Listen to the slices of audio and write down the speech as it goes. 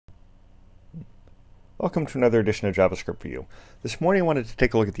Welcome to another edition of JavaScript for You. This morning I wanted to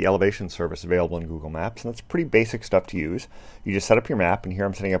take a look at the elevation service available in Google Maps, and that's pretty basic stuff to use. You just set up your map, and here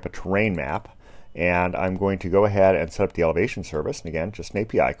I'm setting up a terrain map, and I'm going to go ahead and set up the elevation service, and again, just an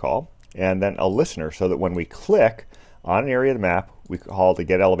API call, and then a listener so that when we click on an area of the map, we call the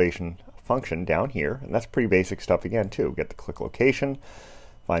getElevation function down here, and that's pretty basic stuff again too. Get the click location,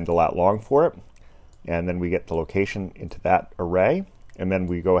 find the lat long for it, and then we get the location into that array. And then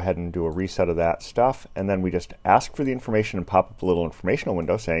we go ahead and do a reset of that stuff, and then we just ask for the information and pop up a little informational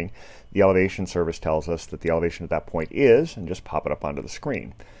window saying the elevation service tells us that the elevation at that point is, and just pop it up onto the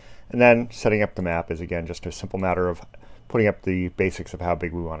screen. And then setting up the map is again just a simple matter of putting up the basics of how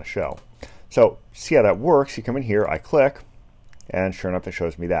big we want to show. So see how that works. You come in here, I click, and sure enough it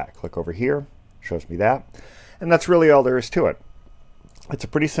shows me that. Click over here, shows me that. And that's really all there is to it. It's a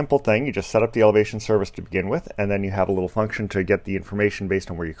pretty simple thing. You just set up the elevation service to begin with, and then you have a little function to get the information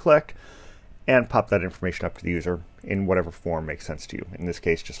based on where you clicked, and pop that information up to the user in whatever form makes sense to you. In this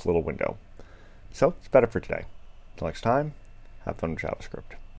case, just a little window. So, it's better for today. Until next time, have fun with JavaScript.